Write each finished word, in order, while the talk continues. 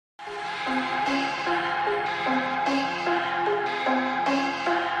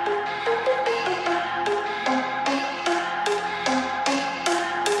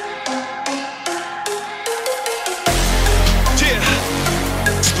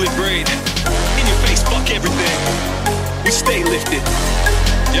split braid. In your face, fuck everything. We stay lifted.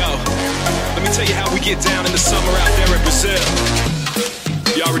 Yo, let me tell you how we get down in the summer out there in Brazil.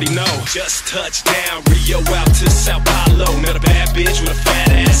 You already know. Just touched down, Rio out to Sao Paulo. Met a bad bitch with a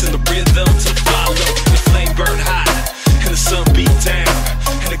fat ass and the rhythm to follow. The flame burn hot and the sun beat down,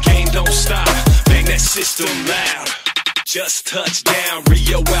 and the game don't stop. Bang that system loud. Just touched down,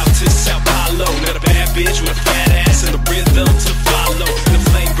 Rio out to Sao Paulo. Met a bad bitch with a fat ass and the rhythm to follow. And the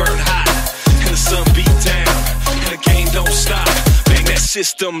flame burn hot and the sun beat down, and the game don't stop. Bang that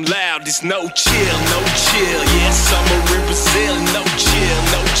system loud. There's no chill, no chill. Yeah, summer in Brazil. No chill,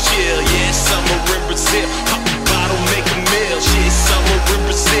 no chill. Yeah, summer in Brazil. Pop a bottle, make a meal. Yeah, summer in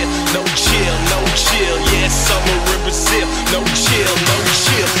Brazil. No chill, no chill. Yeah, summer in Brazil. No chill, no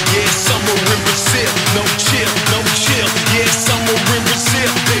chill. Yeah, summer in Brazil. No chill, no chill. Yeah, summer in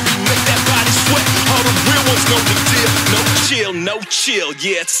Brazil. Baby, make that body sweat. All the real ones know the deal. No chill, no chill.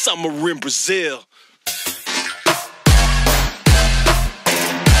 Yeah, it's summer in Brazil.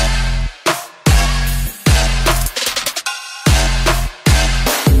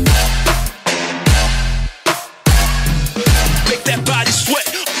 Make that body sweat.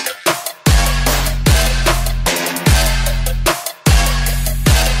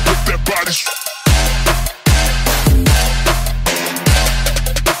 Make that body sweat.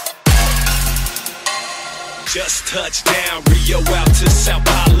 Just touched down, Rio out to Sao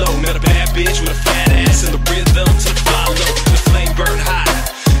Paulo. Met a bad bitch with a fat ass and the rhythm to follow. The flame burn hot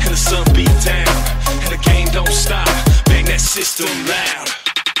and the sun beat down, and the game don't stop. Bang that system loud.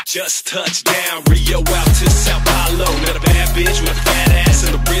 Just touched down, Rio out to Sao Paulo. Met a bad bitch with a fat ass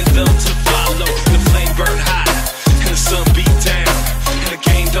and the rhythm to follow. The flame burn hot and the sun beat down, and the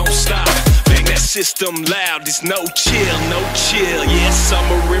game don't stop. Bang that system loud. There's no chill, no chill. Yeah,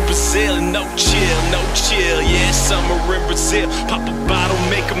 summer in Brazil. No chill, no chill. Yeah, summer in Brazil. Pop a bottle,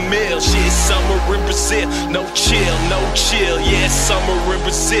 make a meal. Shit, summer in Brazil. No chill, no chill. Yeah, summer in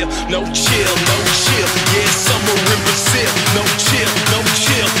Brazil. No chill, no chill. Yeah, summer in Brazil. No chill, no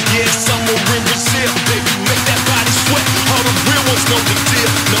chill. Yeah, summer in Brazil. Baby, make that body sweat. All the real ones know the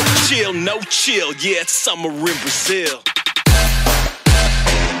deal. No chill, no chill. Yeah, it's summer in Brazil.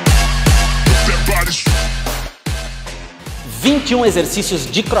 21 exercícios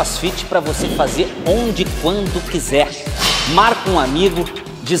de CrossFit para você fazer onde e quando quiser. Marca um amigo,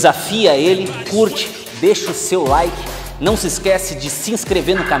 desafia ele, curte, deixa o seu like. Não se esquece de se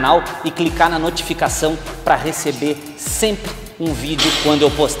inscrever no canal e clicar na notificação para receber sempre um vídeo quando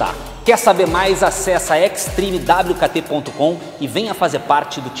eu postar. Quer saber mais? Acessa extremewkt.com e venha fazer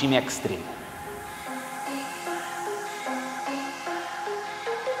parte do time Extreme.